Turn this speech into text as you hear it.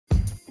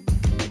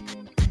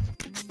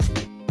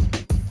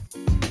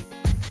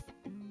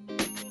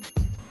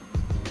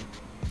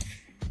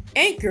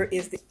Anchor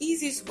is the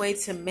easiest way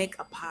to make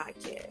a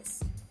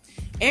podcast.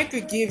 Anchor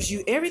gives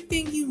you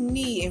everything you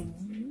need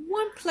in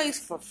one place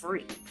for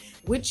free,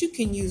 which you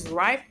can use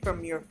right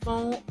from your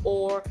phone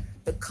or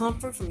the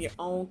comfort from your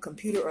own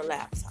computer or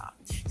laptop.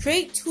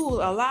 Create tools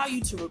allow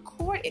you to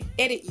record and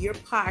edit your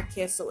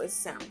podcast so it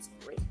sounds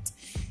great.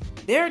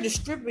 They're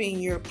distributing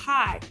your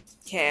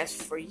podcast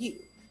for you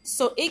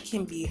so it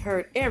can be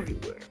heard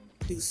everywhere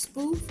through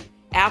Spoof,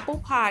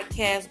 Apple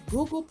Podcasts,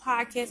 Google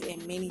Podcasts,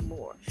 and many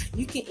more.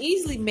 You can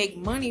easily make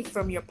money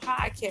from your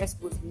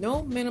podcast with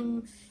no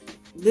minimum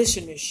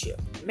listenership.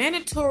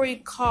 Mandatory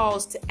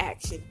calls to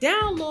action.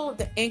 Download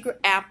the Anchor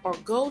app or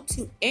go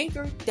to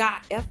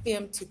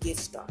anchor.fm to get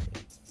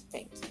started.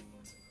 Thank you.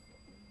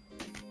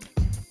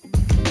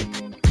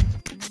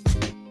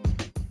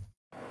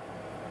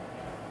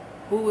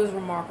 Who is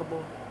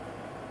remarkable?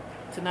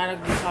 Tonight I'm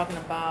going to be talking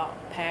about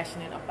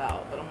passionate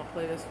about, but I'm going to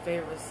play this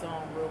favorite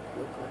song real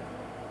quickly.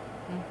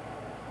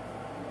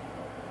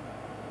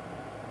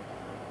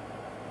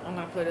 I'm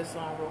going to play this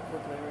song real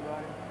quickly,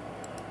 everybody.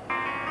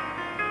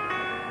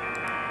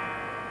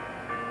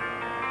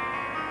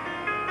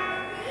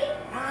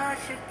 What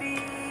should be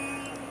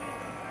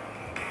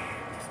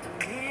just a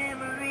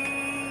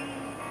memory?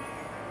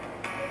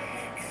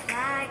 It's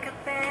like a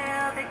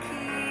bell that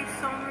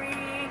keeps on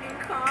ringing,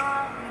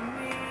 calling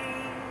me.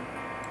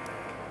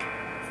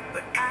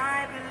 But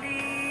I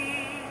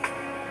believe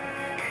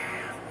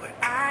what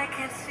I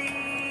can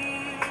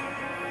see,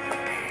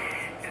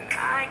 and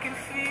I can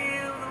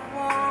feel the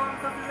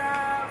warmth of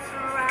love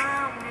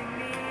surrounding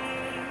me.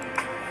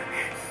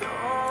 So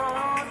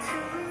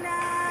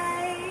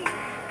tonight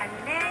I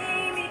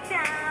lay me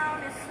down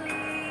to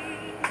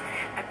sleep.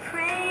 I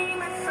pray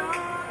my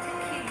soul to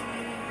keep,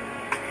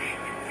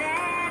 and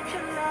that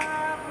your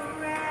love will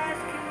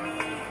rescue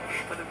me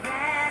for the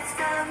rest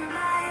of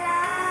my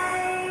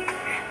life.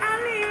 I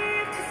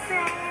live to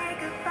say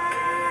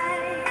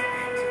goodbye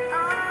to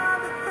all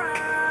the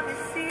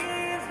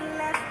promises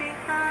left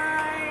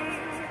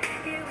behind.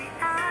 Here we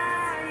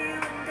are, you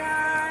and I,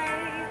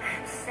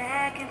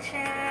 second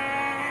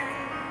chance.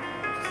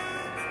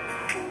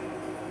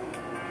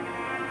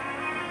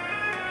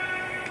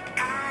 I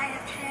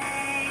have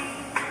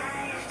changed,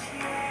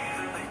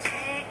 but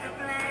take the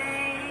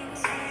blame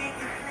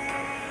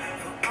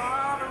for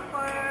all the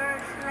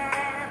words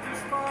left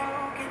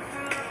unspoken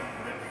through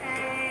the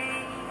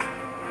pain.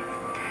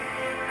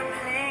 I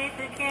played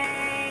the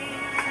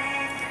game,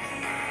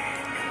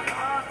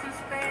 lost in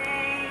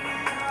space,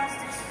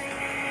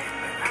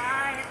 but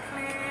I had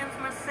cleansed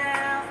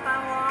myself by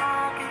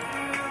walking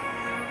through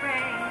the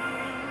rain.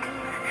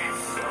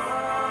 So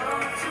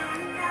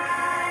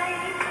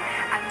tonight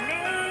I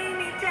lay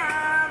me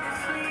down to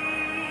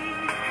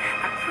sleep.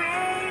 I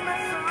pray my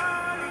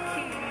soul to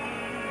keep,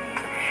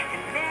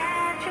 and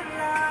that your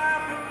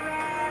love will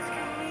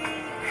rescue me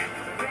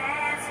for the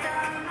rest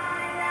of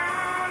my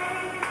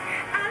life.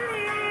 I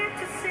live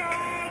to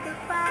say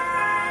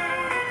goodbye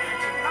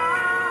to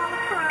all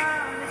the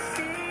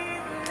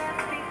promises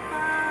left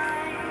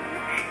behind.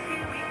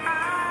 Here we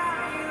are,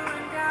 you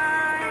and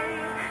I,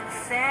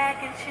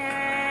 second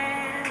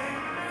chance.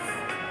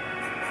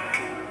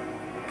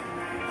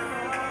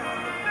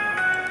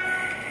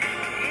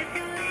 If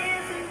you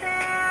listen,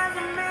 there's a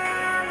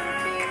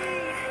melody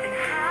in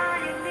how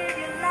you live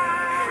your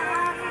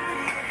life.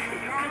 You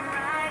can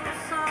write the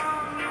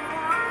song you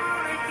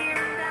wanna hear,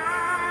 and I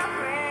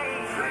pray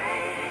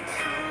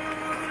to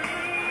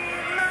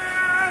live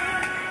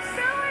mine.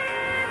 So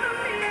when the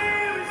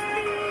mirror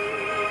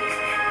speaks,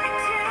 I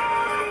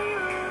tell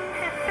you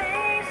have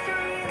faced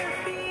your inner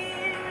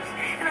fears,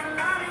 and I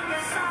love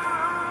your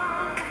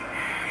song.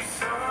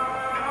 So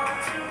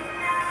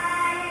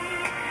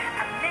tonight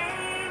I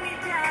lay me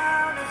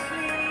down to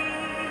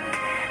sleep.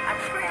 I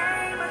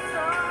pray my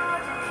soul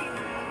to keep,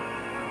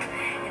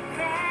 and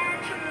that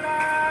your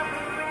love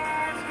will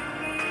rescue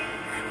me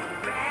for the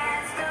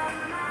rest of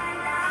my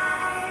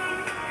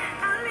life.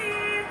 I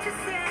live to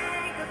say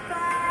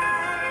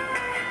goodbye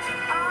to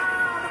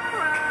all the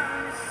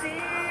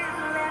promises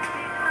left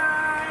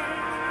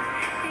behind.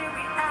 Here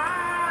we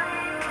are,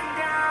 you and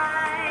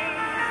I.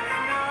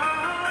 No,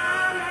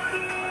 I'm not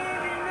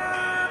giving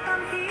up.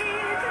 I'm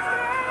here to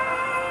stay.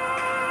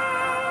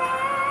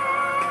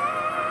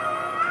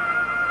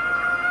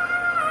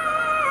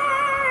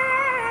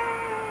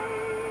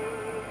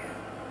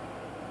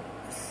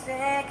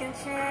 Second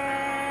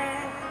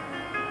chance.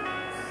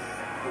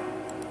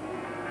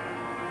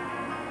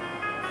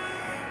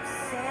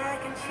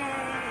 Second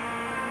chance.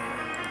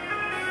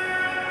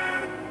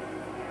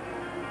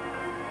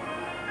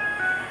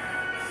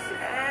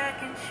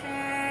 Second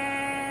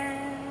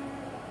chance.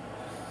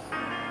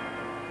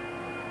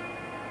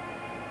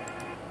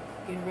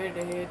 Getting ready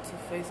to head to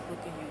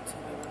Facebook and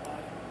YouTube,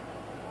 everybody.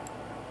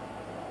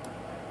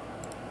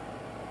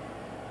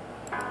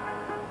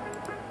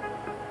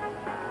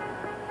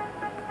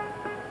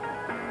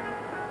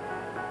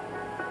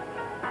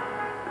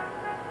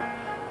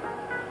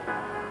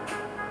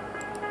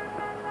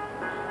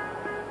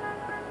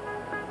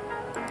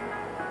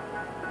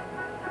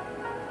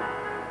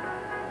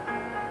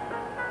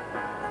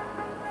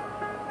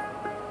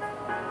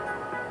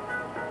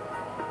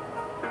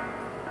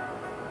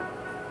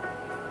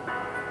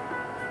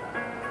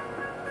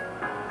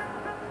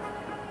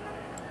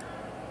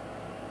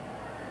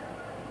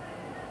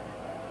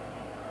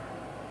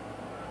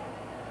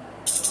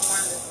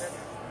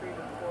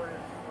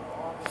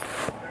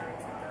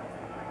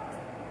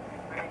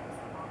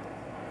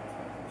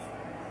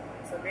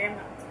 So then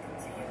I'm going to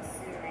continue the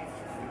series.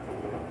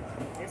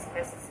 It's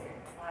necessary.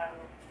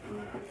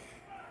 You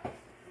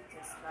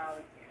can smile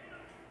again.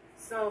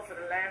 So for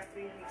the last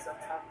 3 weeks, I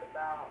talked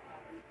about,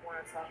 week 1,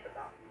 I talked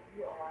about who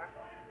you are.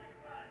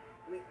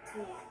 Week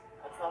 2,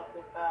 I talked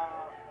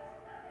about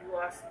you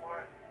are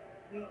smart.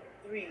 Week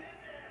 3, you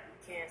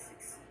can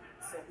succeed.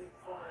 So week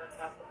 4, I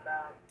talk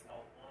about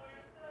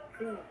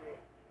prove it,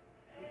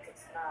 you can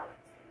smile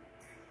again.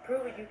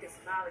 Prove it, you can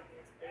smile again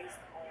is based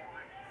on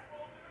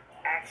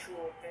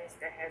actual events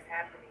that has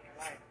happened in your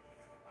life.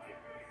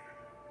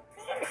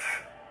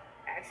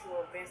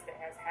 Actual events that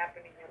has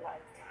happened in your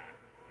lifetime.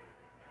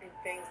 And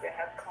things that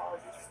have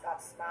caused you to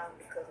stop smiling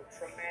because of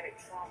traumatic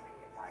trauma in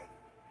your life.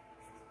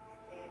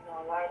 And you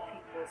know, a lot of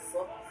people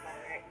suffer from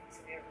that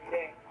each and every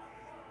day.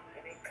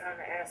 And they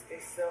kind of ask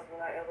themselves,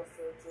 will I ever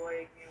feel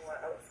joy again? Will I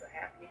ever feel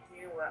happy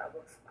again? Will I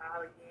ever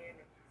smile again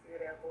and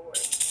feel that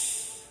void?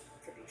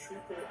 To be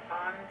truthfully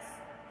honest,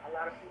 a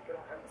lot of people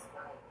don't ever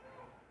smile.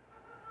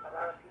 A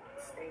lot of people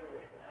stay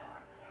with it.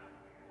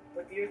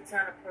 But you're the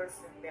kind of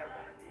person that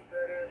want to do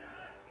better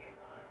and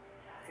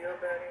feel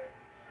better.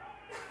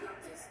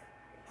 Just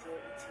enjoy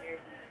each and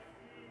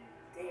every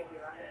day of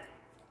your life.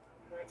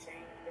 You want to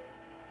change things.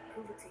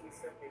 Prove it to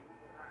yourself that you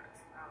can learn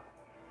to smile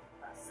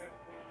by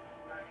simply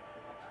learning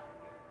more about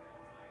it.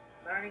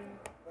 Learning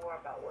more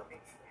about what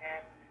makes you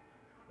happy,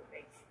 what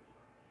makes you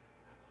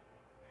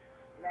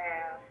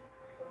laugh,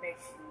 what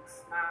makes you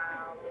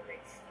smile, what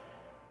makes you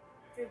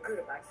feel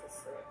good about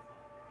yourself.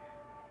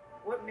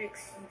 What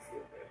makes you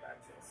feel good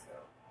about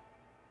yourself?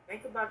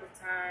 Think about the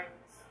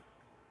times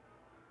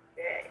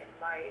that in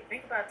life,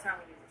 think about the time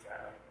when you were a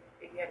child,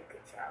 if you had a good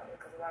childhood,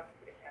 because a lot of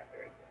people didn't have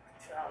very good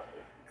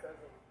childhood because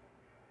of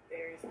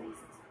various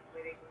reasons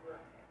where they grew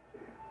up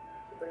in.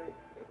 But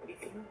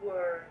if you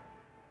were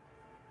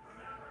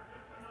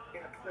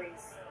in a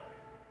place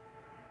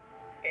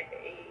at the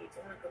age,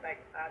 I want to go back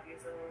to 5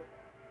 years old,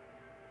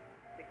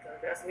 because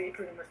that's where you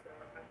pretty much going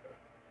to remember.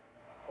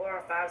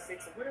 Or 5,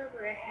 6, or whatever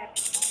that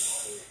happened.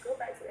 Go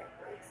back to that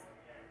place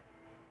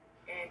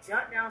and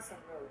jot down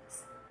some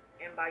notes.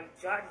 And by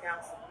jotting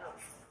down some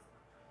notes,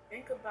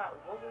 think about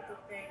what were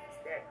the things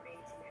that made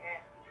you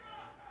happy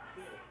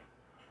then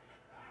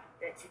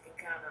that you can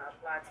kind of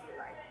apply to your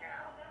life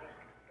now.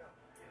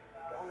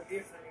 The only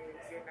difference is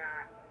you're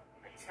not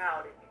a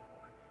child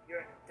anymore.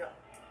 You're an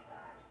adult.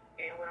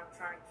 And what I'm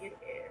trying to get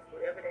at is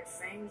whatever that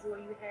same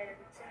joy you had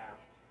as a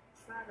child,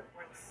 try to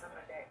bring some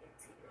of that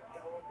into your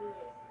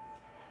adulthood.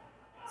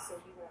 So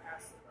you won't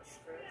have so much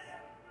stress,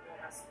 you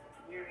won't have so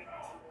much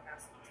weariness, you won't have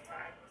so much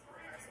tiredness, you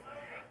won't have so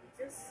much anger.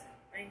 Just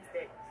things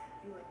that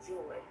you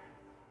enjoy.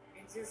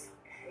 And just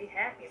be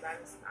happy about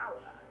it and smile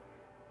about it.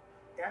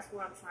 That's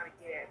what I'm trying to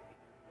get at.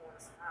 You want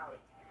to smile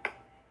again.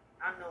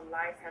 I know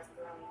life has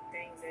thrown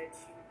things at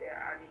you that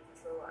are out of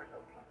control. I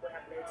know people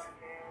have let you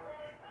down,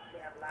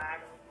 people have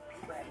lied on you,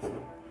 people have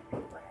cheated on you,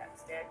 people have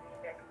stabbed you,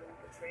 that people have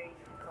betrayed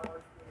you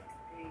because you wanted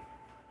to be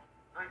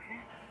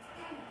unhappy.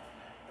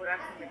 But I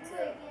come and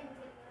tell you,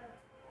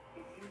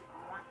 if you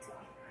want to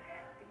be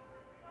unhappy,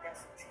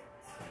 that's a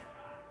choice.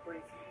 But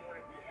if you want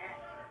to be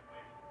happy,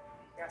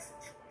 that's a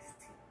choice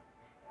too.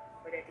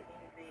 But at the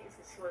end of the day, it's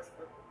a choice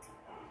up to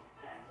you.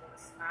 If you want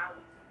to smile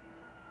with you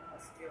or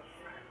still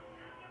frown.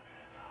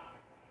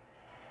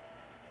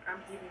 I'm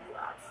giving you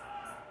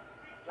options.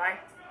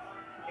 Life,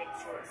 make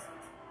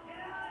choices.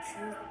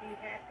 Choose to be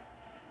happy,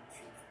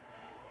 choose to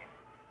be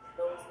happy.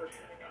 Those who are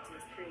tuning into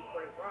this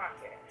pre-recorded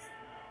broadcast,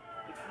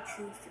 if you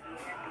choose to be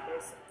happy,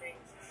 there's some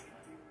things you should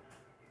do.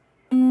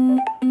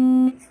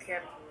 These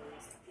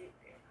categories to get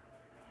there.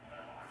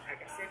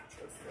 Like I said,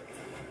 yourself,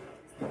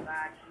 just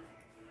provide you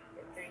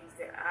the things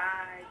that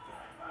I think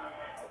you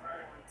need to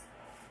learn.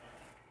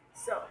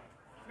 So,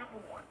 number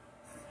 1,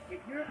 if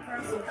you're a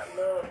person that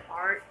loves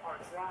art or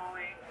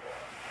drawing,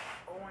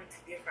 going to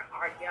different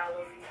art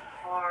galleries,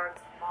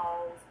 parks,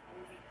 malls,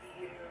 movie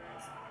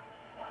theaters,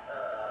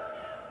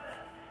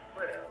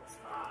 what else?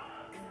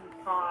 Theme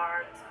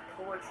parks,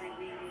 poetry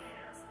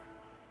readings,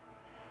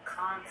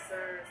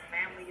 concerts,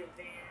 family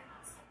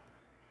events,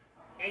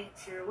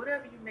 nature,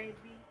 whatever you may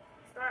be,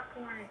 start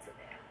pouring into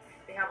that.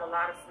 They have a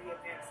lot of free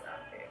events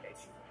out there that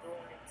you can go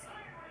into.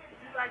 If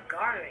you like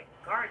gardening,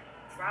 try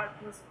to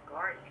do some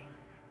gardening.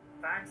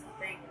 Find some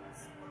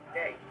things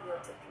that you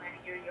love to plant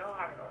in your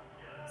yard, or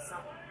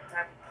some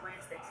type of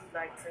plants that you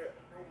like to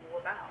know more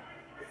about.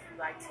 If you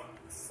like to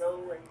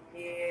sew and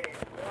knit and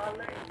do all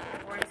that,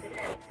 more into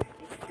that.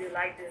 If you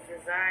like this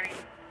designing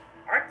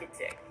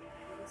architect, you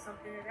do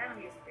something of that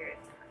on your spare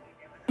time. You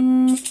never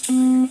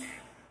know.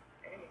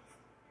 Hey.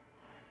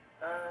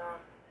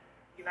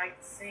 You like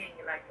to sing,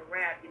 you like to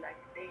rap, you like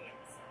to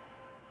dance.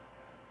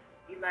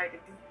 You like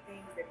to do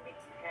things that make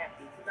you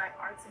happy. If you like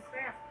arts and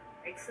crafts,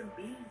 make some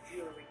bead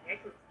jewelry,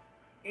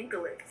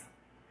 anklets.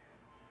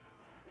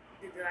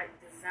 If you like to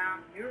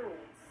design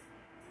murals,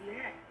 do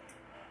that.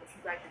 If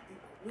you like to do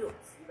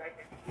quilts, do that.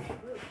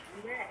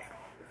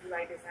 If you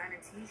like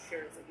designing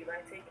t-shirts, if you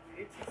like taking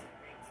pictures of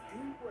things, do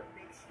what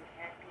makes you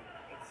happy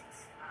and makes you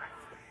smile.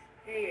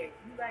 Hey, if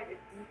you like to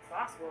do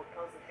crossword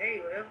puzzles, hey,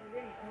 whatever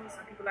it is, you know,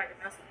 some people like to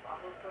mess with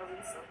crossword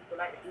puzzles, some people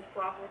like to do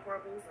crossword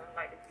puzzles, some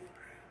like to do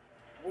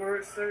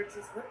word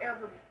searches,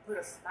 whatever,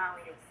 put a smile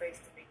on your face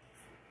to make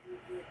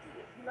you feel good.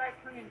 If you like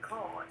playing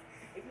cards,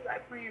 if you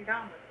like playing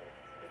dominoes,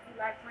 if you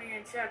like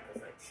playing checkers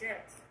or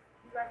chess,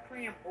 if you like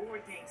playing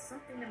board games,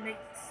 something to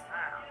make you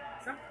smile.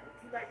 Something, if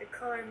you like to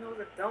color in those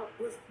adult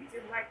books, you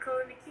just like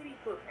coloring the kitty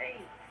book,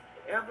 hey,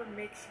 whatever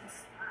makes you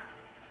smile.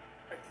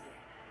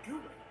 Again, do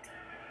it.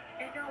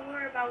 And don't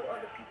worry about what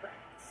other people have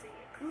to say.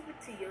 Prove it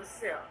to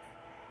yourself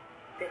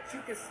that you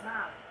can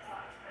smile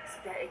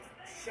so that it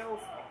can show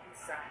from the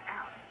inside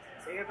out.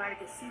 So everybody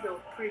can see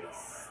those pretty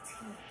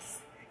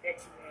teeth that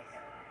you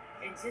have.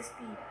 And just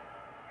be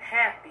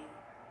happy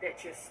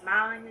that you're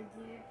smiling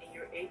again and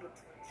you're able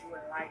to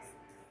enjoy life.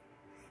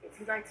 If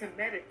you like to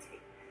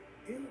meditate,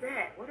 do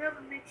that.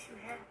 Whatever makes you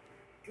happy,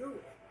 do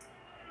it.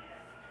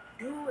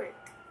 Do it.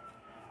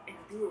 And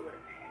do it with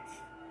a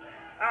passion.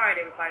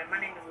 Alright, everybody. My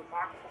name is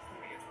Remarkable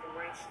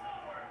Inspiration.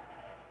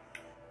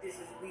 This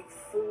is week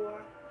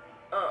 4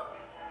 of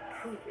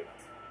Prove It.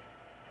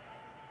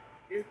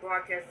 This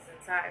broadcast is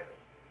entitled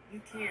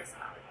You Can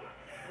Smile Again.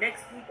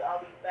 Next week I'll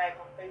be back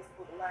on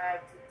Facebook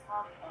Live to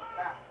talk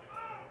about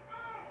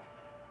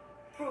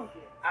Prove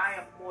It. I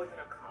am more than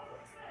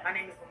accomplished. My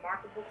name is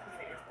Remarkable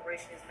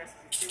Inspiration. This message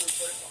is still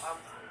recorded for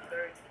August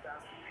 3rd,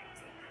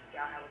 2019.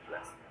 Y'all have a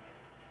blessed one.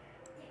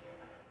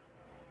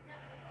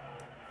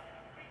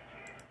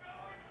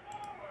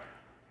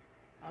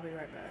 I'll be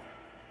right back.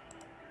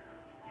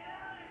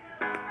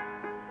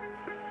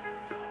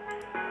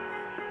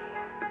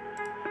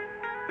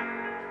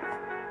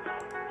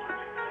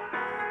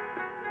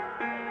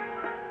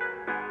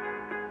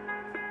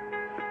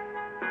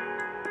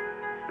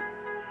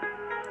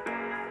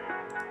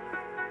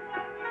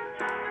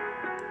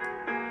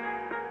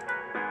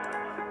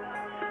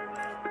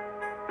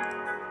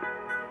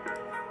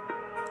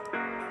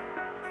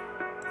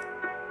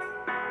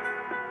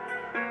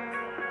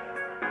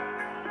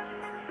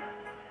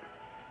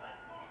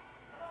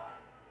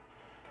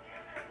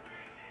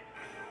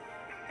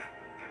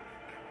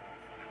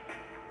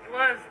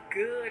 What's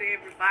good,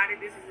 everybody?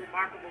 This is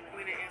Remarkable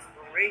Queen of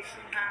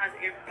Inspiration. How's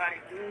everybody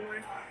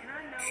doing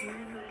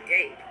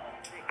today?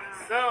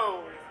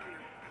 So,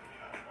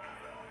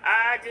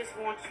 I just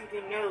want you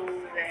to know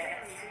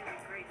that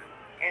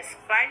in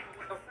spite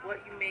of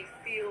what you may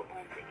feel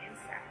on the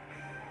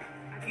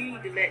inside, you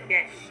need to let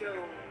that show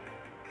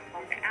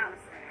on the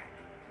outside.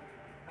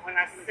 When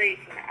I say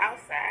from the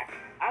outside,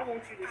 I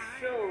want you to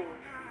show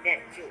that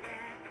joy,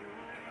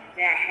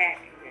 that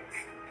happiness,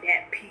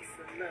 that peace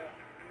of love.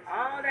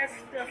 All that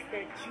stuff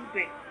that you've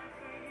been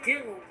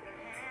dealing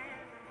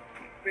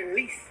with,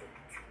 release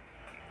it.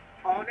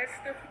 All that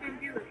stuff you've been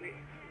dealing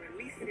with,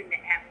 release it in the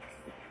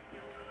atmosphere.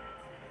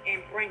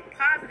 And bring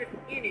positive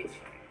energy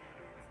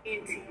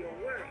into your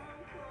world.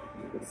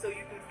 So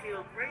you can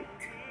feel great,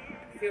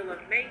 feel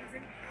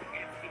amazing,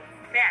 and feel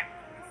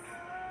fabulous.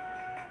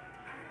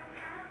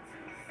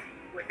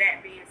 With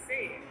that being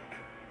said,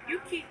 you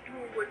keep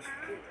doing what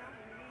you're doing.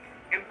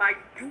 And by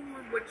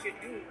doing what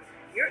you're doing,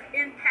 you're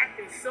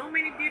impacting so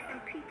many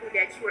different people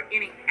that you are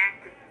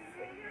interacting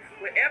with.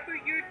 Whatever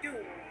you're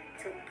doing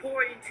to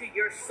pour into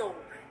your soul,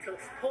 to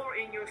pour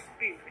in your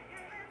spirit,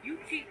 you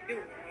keep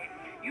doing it.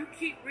 You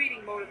keep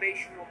reading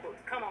motivational books.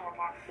 Come on,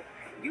 Remarkable.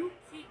 You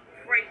keep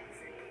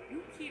praising.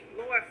 You keep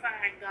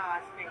glorifying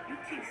God's name. You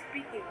keep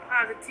speaking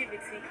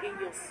positivity in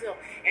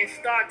yourself and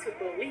start to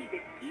believe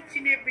it each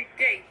and every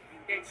day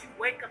that you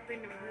wake up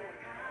in the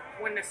morning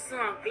when the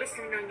sun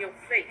glistening on your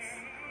face.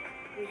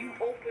 When you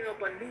open up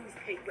a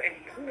newspaper and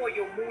pour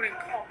your morning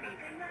coffee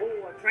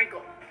or drink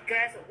a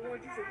glass of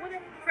orange juice or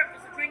whatever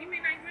preference to drink, you may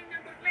not drink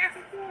another glass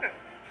of water.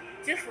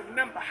 Just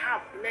remember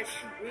how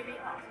blessed you really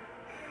are.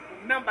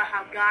 Remember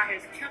how God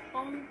has kept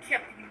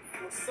you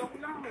for so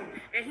long,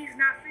 and He's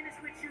not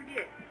finished with you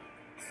yet.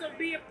 So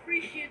be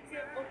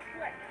appreciative of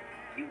what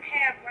you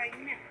have right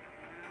now,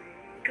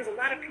 because a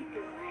lot of people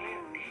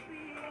have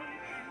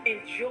that.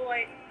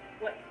 Enjoy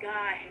what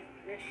God has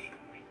blessed you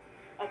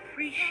with.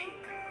 Appreciate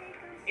it.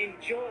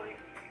 Enjoy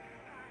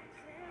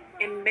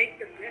and make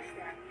the best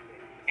out of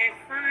it, and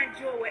find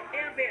joy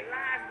wherever it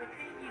lies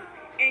within you,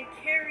 and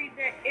carry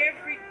that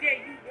every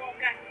day you walk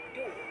out the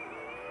door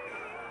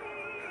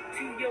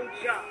to your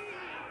job,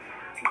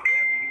 to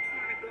wherever you're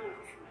trying to go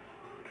to,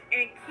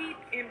 and keep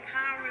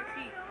empowering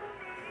people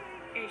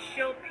and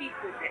show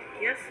people that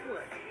guess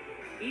what?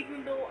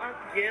 Even though I'm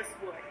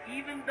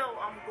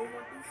going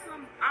through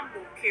something, I'm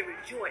going to carry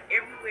joy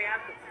everywhere I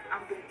go.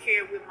 I'm going to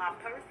carry it with my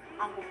purse.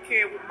 I'm going to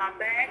carry it with my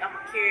bag. I'm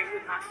going to carry it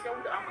with my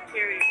shoulder. I'm going to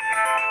carry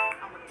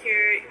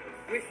it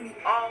with me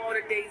all the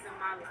days of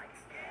my life.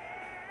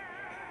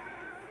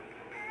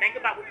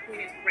 Think about what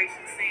Queen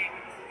Inspiration is saying.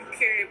 You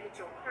carry it with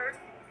your purse.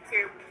 You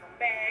carry it with your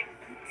bag.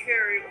 You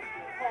carry it with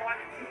your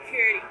heart. You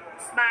carry it with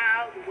your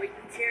smile. The way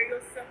you carry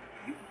yourself,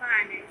 you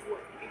find that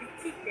joy. And you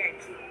keep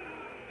that joy.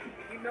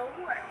 You know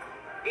what?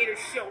 It'll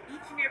show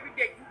each and every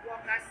day you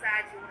walk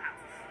outside your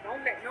house.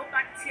 Don't let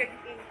nobody tell you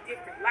any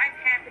different. Life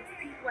happens,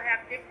 people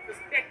have different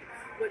perspectives.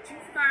 But you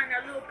find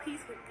that little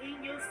peace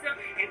within yourself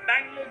and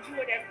find a little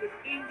joy that's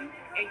within you,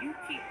 and you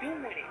keep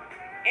doing it.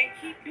 And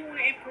keep doing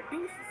it and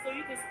produce it so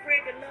you can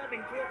spread the love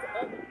and joy to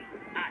other people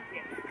out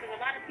there. Because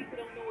a lot of people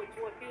don't know what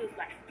joy feels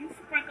like. You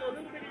sprinkle a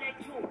little bit of that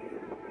joy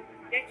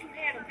that you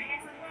have and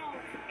pass it along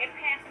and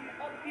pass it to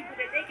other people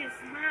that they can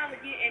smile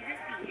again and just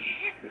be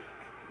happy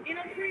and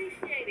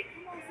appreciate it.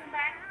 Come on,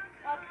 somebody.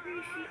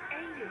 Appreciate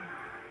it.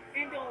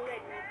 And don't let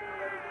nothing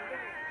let it go.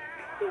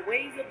 The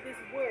ways of this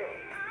world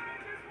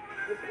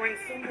will bring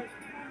so much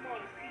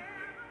turmoil to people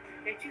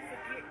that you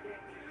forget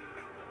that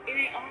it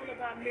ain't all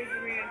about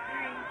misery and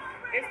pain.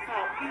 It's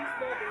called peace,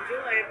 love, and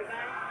joy,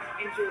 everybody.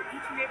 Enjoy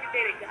each and every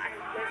day that God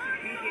has blessed you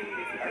to be here in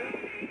this earth.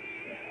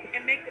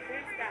 And make the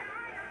best out of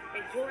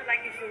it. Enjoy it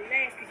like it's your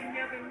last, because you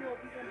never know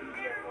if you're going to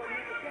be here for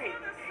another day.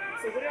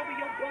 So whatever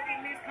your bucket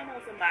list, come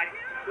on somebody,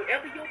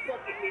 whatever your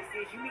bucket list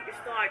is, you need to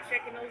start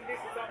checking those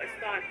lists off and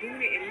start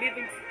doing it and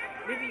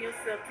living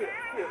yourself to the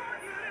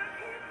fullest.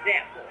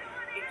 That part.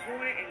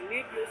 Enjoy it and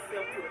live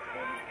yourself to the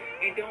fullest.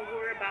 And don't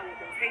worry about what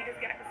those haters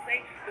got to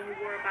say. Don't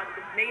worry about what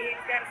the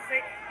naysayers got to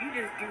say. You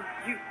just do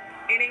you.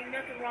 And ain't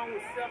nothing wrong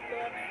with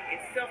self-love and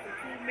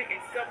self-improvement and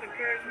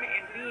self-encouragement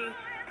and being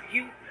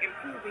you,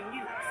 improving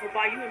you. So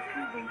by you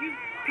improving you,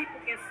 people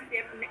can see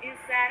that from the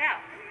inside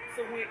out.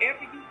 So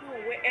whenever you do,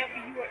 wherever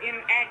you are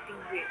interacting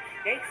with,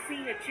 they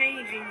see a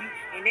change in you,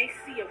 and they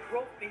see a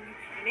growth in you,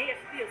 and they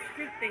see a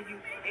strength in you,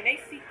 and they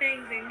see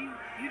things in you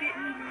you didn't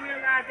even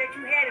realize that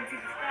you had until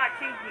you start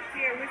changing your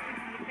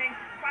characteristics and your things,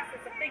 the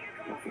process of thinking.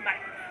 Come on,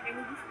 somebody. And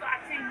when you start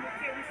changing your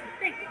characteristics and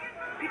thinking,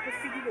 people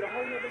see you with a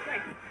whole other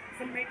way.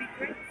 Some may be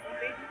great, some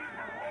may be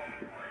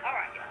different. All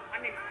right, y'all. My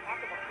name is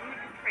Marco. I'm going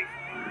to praise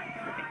you.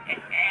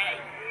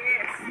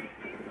 Yes.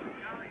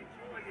 Y'all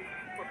enjoy this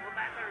for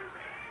Throwback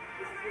Thursday.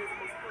 This is yours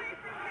most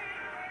perfect.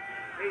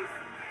 Peace.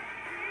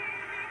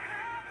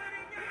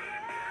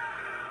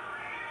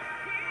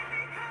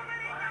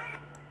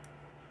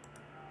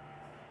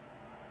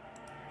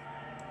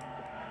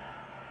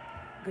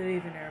 Good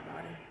evening,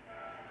 everybody.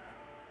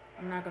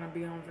 I'm not going to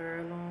be on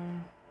very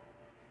long.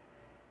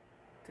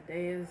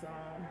 Today is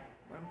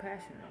what I'm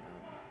passionate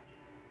about.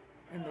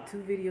 And the two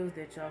videos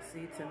that y'all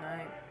see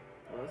tonight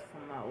was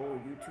from my old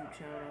YouTube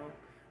channel,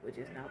 which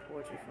is now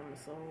Poetry from the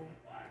Soul.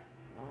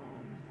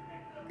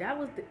 That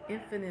was the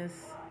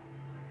infamous,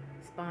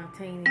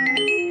 spontaneous,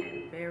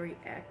 and very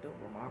active,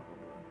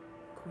 remarkable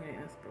Queen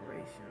of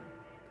Inspiration.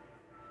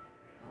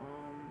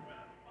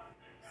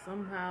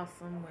 Somehow,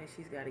 some way,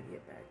 she's got to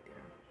get back there.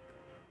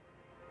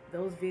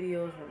 Those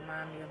videos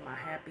remind me of my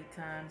happy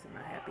times and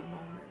my happy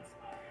moments.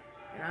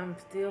 And I'm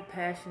still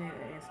passionate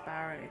and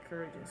inspiring and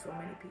encouraging so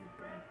many people.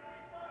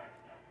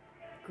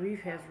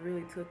 Grief has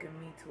really taken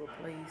me to a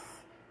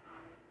place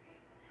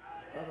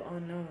of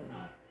unknown.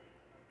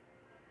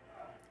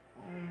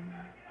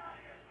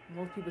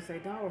 Most people say,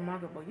 "Dog,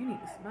 Remarkable, you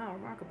need to smile,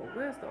 Remarkable.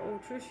 Where's the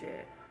old Trish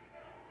at?"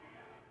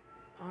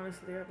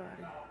 Honestly,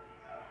 everybody,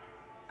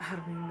 I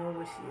don't even know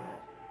where she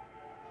at.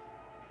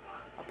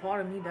 A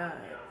part of me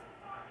died.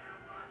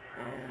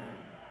 And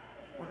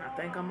when I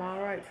think I'm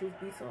alright, truth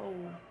be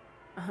told,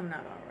 I'm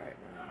not alright,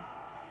 man.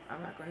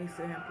 I'm not going to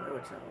sit here and play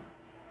with y'all.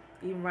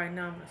 Even right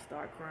now, I'm going to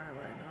start crying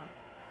right now.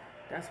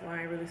 That's why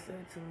I ain't really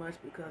saying too much,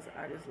 because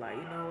I just like,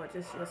 you know what,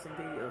 just share some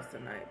videos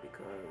tonight,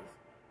 because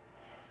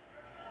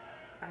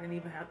I didn't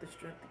even have the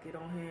strength to get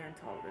on here and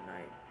talk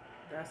tonight.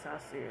 That's how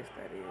serious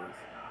that is.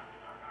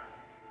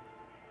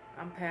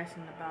 I'm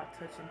passionate about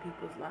touching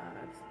people's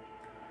lives.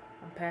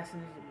 I'm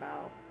passionate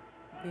about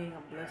being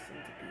a blessing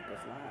to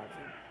people's lives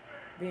and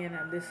being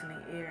a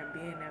listening ear and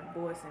being that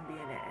voice and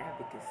being that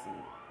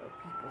advocacy of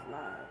people's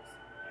lives.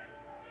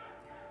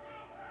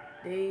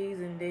 Days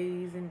and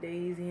days and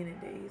days in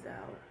and days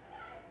out.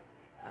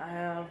 I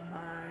have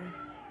my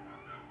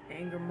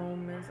anger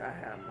moments. I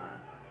have my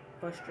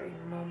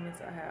frustrating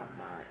moments. I have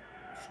my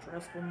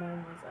stressful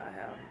moments. I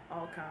have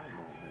all kinds of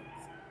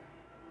moments.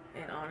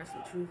 And honestly,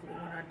 truthfully,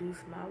 when I do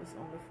smile, it's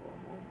only for a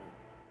moment.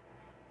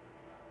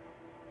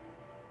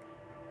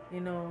 You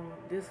know,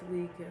 this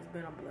week has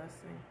been a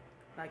blessing,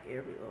 like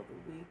every other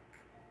week.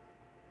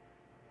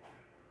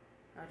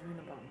 I dreamed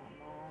about my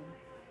mom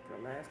the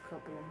last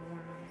couple of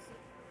mornings.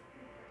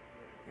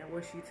 And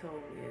what she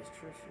told me is,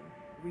 Trisha,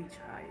 reach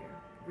higher,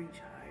 reach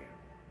higher.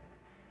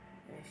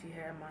 And she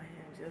had my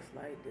hand just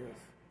like this.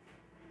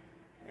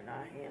 And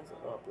our hands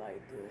are up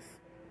like this.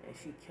 And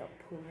she kept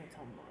pulling,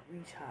 talking about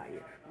reach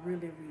higher,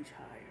 really reach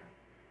higher.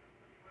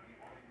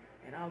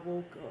 And I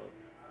woke up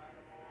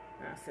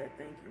and I said,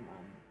 thank you,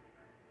 Mama.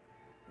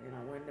 And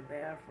I went in the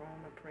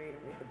bathroom and prayed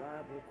and read the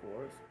Bible, of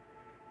course.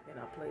 And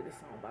I played a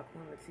song by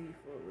Queen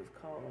Latifah. It was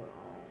called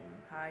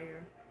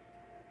Higher.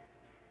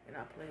 And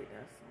I played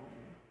that song.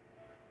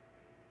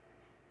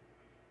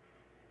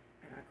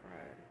 And I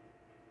cried.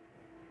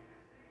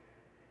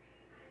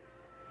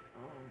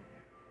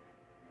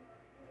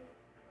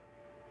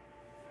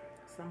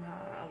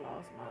 Somehow I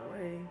lost my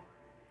way.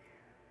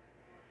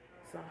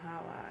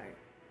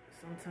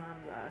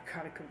 Sometimes I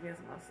try to convince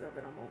myself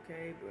that I'm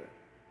okay, but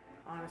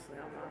Honestly,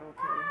 I'm not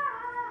okay.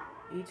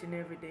 Each and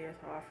every day it's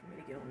hard for me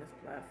to get on this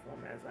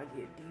platform as I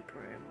get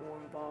deeper and more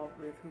involved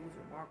with Who's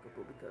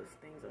Remarkable, because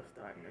things are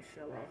starting to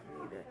shell off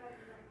me that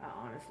I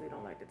honestly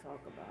don't like to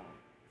talk about.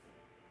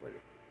 But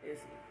it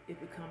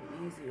becomes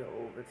easier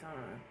over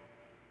time.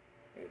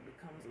 It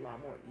becomes a lot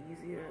more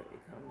easier. It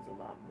becomes a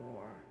lot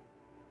more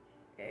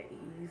at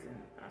ease, and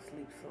I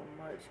sleep so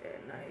much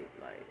at night.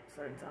 Like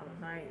certain time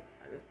of night,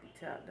 I just be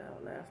tapped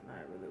out. Last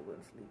night, really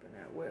wasn't sleeping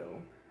that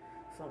well.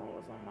 Something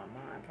was on my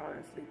mind. Probably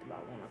didn't sleep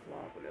about 1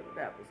 o'clock, whatever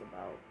that was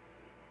about.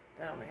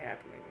 That only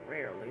happening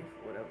rarely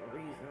for whatever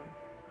reason.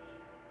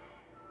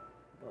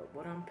 But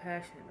what I'm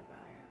passionate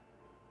about,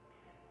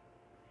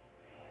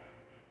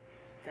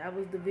 that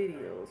was the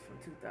videos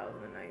from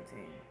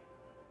 2019.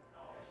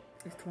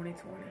 It's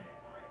 2020.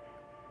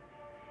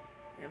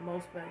 And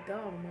most back,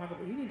 dog,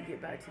 Remarkable, you need to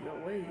get back to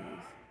your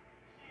ways.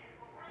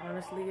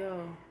 Honestly,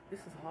 yo, this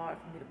is hard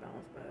for me to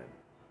bounce back.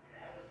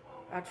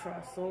 I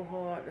try so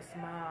hard to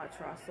smile, I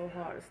try so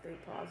hard to stay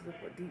positive,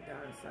 but deep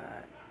down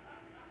inside,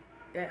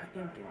 that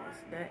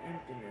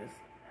emptiness,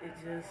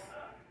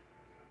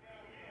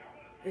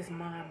 it's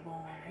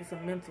mind-blowing. It's a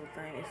mental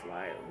thing. It's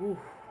like, ooh,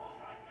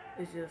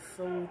 it's just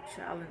so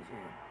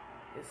challenging.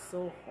 It's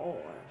so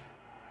hard.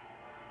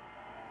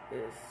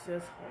 It's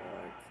just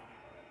hard.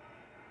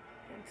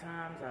 And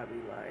times I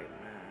be like,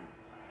 man,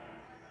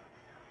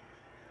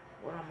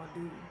 what I'm gonna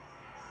do?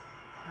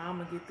 How I'm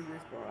gonna get through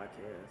this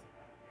broadcast?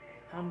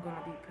 How I'm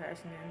gonna be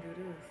passionate and do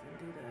this and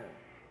do that?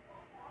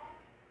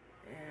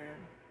 And,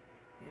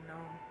 you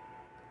know,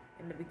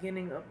 in the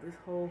beginning of this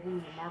whole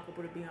Who's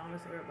Remarkable, to be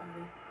honest,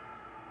 everybody,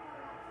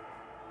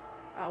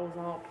 I was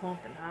all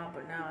pumped and high,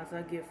 but now as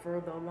I get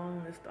further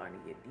along, it's starting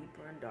to get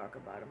deeper and darker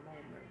by the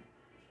moment.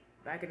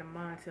 Back in the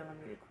mind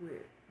telling me to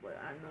quit, but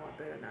I know I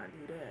better not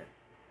do that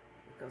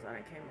because I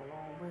done came a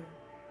long way.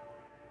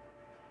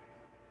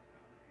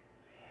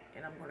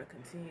 And I'm going to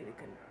continue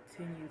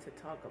to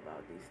talk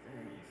about these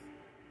things.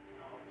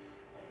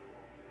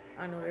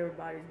 I know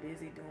everybody's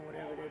busy doing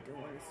whatever they're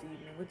doing this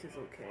evening, which is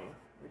okay,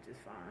 which is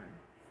fine.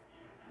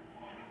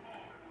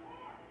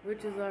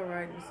 Which is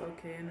alright, and it's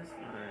okay, and it's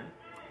fine.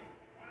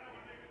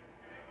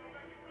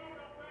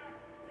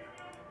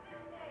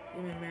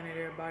 Give me a minute,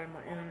 everybody.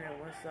 My internet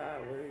went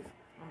sideways.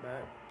 I'm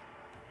back.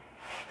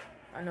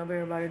 I know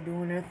everybody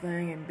doing their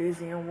thing and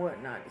busy and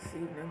whatnot this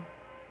evening.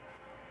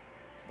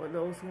 But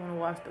those who want to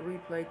watch the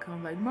replay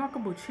come like,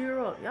 Remarkable, cheer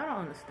up. Y'all don't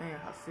understand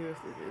how serious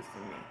this is for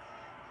me.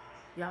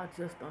 Y'all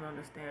just don't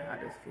understand how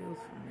this feels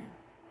for me.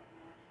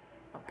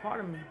 A part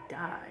of me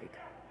died.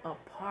 A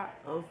part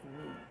of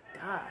me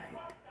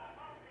died.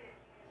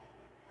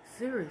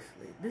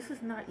 Seriously, this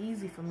is not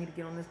easy for me to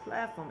get on this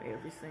platform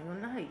every single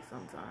night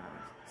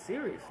sometimes.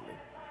 Seriously.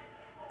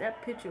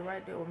 That picture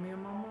right there with me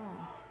and my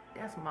mom,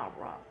 that's my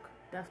rock.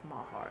 That's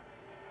my heart.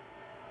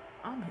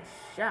 I'm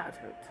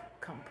shattered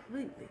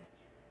completely.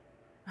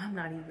 I'm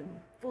not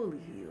even fully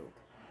healed.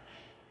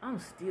 I'm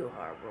still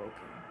heartbroken.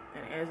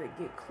 And as it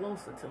get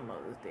closer to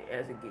Mother's Day,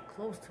 as it get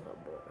close to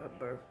her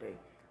birthday,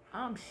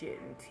 I'm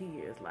shedding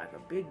tears like a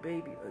big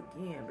baby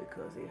again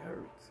because it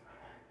hurts.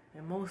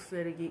 And most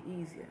said it get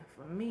easier.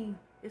 For me,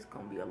 it's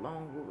going to be a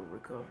long road of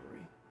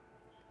recovery.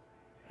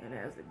 And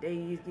as the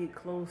days get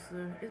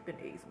closer, it's been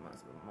 8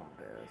 months with Mom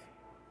Bears.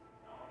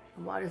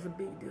 Why is a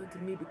big deal to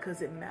me?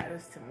 Because it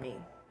matters to me.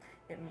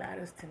 It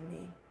matters to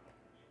me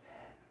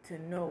to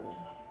know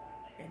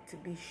and to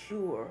be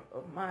sure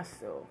of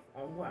myself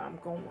on where I'm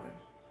going.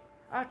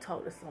 I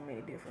talk to so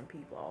many different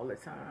people all the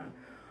time.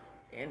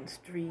 In the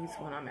streets,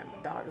 when I'm at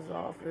my doctor's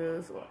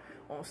office, or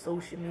on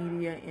social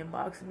media,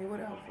 inboxing me,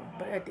 whatever.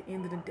 But at the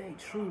end of the day,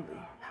 truly,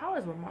 how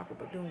is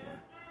Remarkable doing?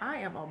 I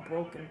am a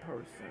broken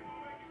person.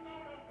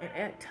 And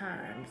at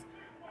times,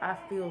 I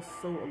feel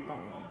so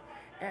alone.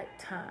 At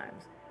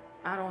times,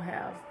 I don't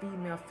have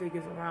female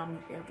figures around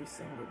me every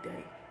single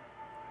day.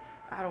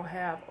 I don't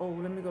have, oh,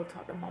 let me go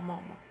talk to my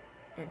mama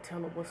and tell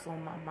her what's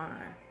on my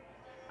mind.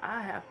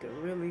 I have to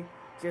really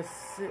just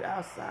sit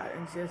outside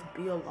and just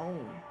be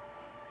alone.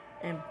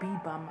 And be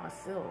by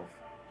myself,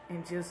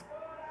 and just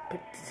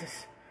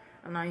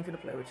I'm not even gonna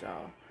play with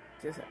y'all.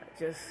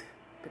 Just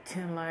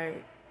pretend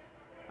like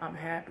I'm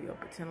happy or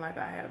pretend like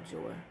I have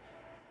joy.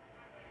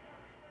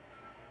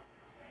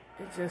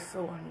 It's just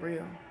so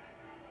unreal.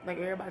 Like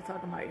everybody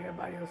talking about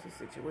everybody else's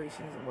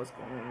situations and what's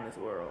going on in this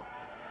world.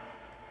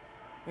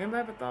 Anybody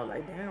ever thought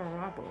like, damn,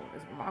 Remarkable?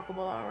 Is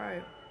Remarkable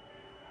alright?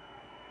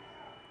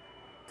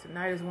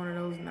 Tonight is one of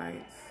those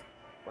nights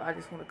where I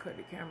just want to cut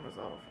the cameras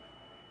off.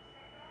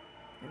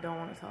 I don't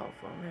want to talk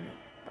for a minute,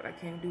 but I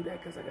can't do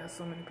that because I got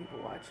so many people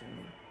watching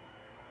me.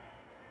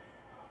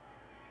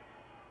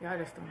 Y'all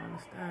just don't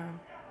understand.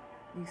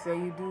 You say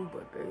you do,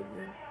 but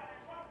baby,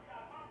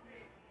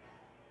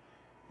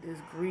 this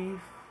grief,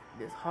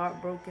 this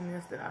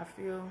heartbrokenness that I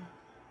feel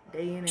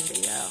day in and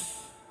day out,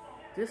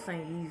 this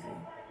ain't easy.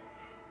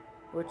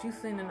 What you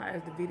seen tonight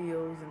is the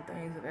videos and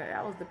things of that.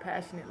 That was the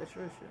passionate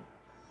Latricia.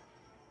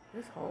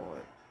 It's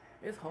hard.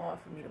 It's hard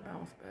for me to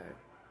bounce back.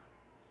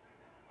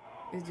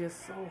 It's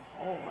just so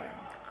hard.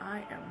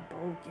 I am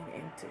broken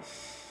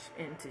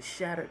into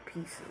shattered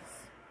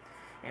pieces.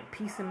 And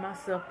piecing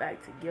myself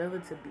back together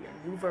to be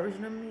a new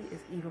version of me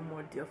is even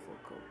more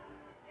difficult.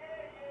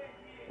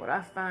 What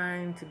I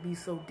find to be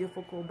so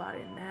difficult about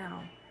it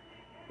now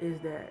is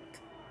that,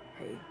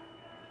 hey,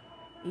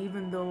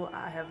 even though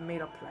I have made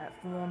a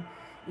platform,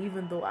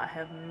 even though I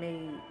have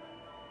made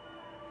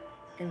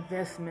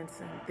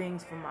investments and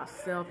things for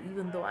myself,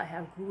 even though I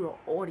have grew an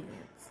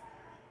audience,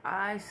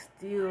 I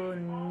still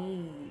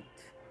need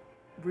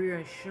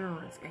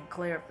reassurance and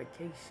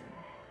clarification.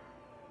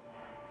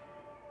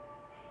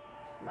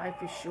 Life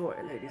is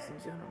short, ladies and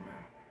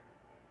gentlemen.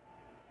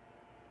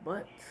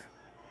 But,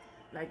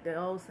 like the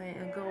old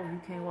saying goes,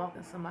 you can't walk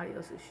in somebody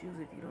else's shoes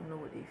if you don't know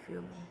what they're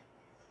feeling.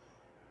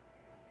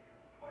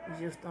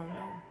 You just don't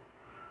know.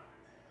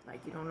 Like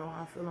you don't know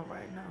how I'm feeling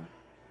right now.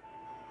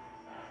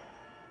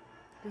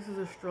 This is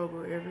a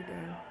struggle every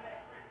day.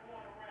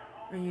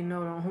 And you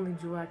know the only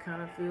joy I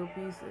kind of feel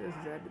peace is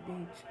at the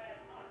beach.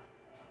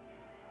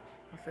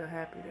 I feel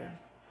happy there.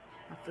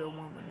 I feel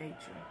one with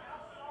nature.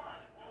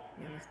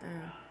 You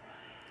understand?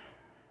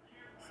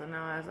 So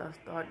now as I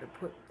start to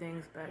put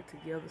things back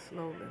together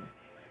slowly,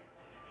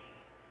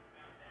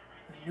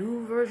 a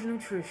new version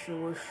of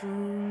Trisha will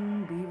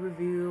soon be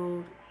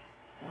revealed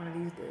one of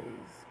these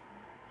days.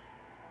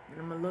 And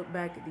I'm going to look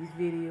back at these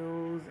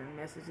videos and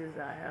messages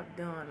I have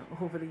done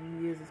over the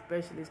years,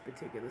 especially this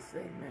particular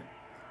segment.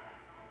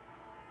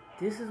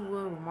 This is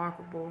what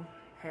Remarkable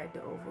had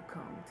to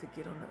overcome to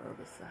get on the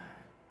other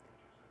side.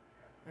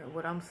 And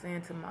what I'm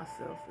saying to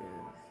myself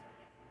is,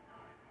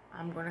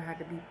 I'm going to have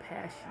to be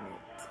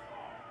passionate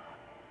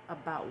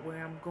about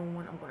where I'm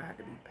going. I'm going to have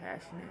to be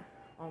passionate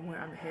on where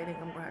I'm heading.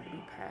 I'm going to have to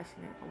be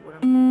passionate on what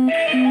I'm doing.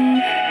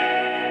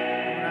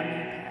 And when I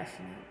mean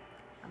passionate,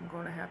 I'm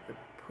going to have to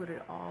put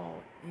it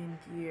all in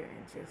gear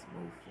and just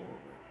move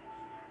forward.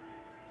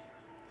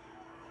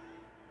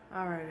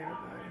 All right,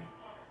 everybody.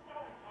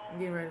 I'm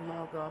getting ready to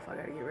log off. I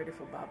got to get ready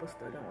for Bible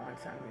study on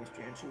One-Time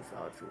Ministry and True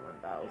Salt to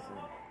 1000.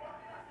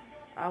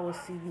 I will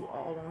see you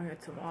all on here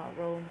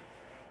tomorrow.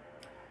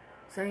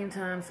 Same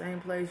time, same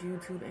place,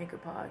 YouTube, Anchor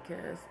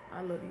Podcast.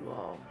 I love you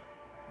all.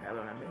 Have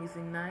an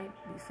amazing night.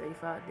 Be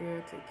safe out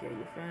there. Take care of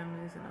your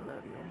families. And I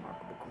love you.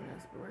 Remarkable Queen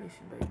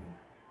Inspiration, baby.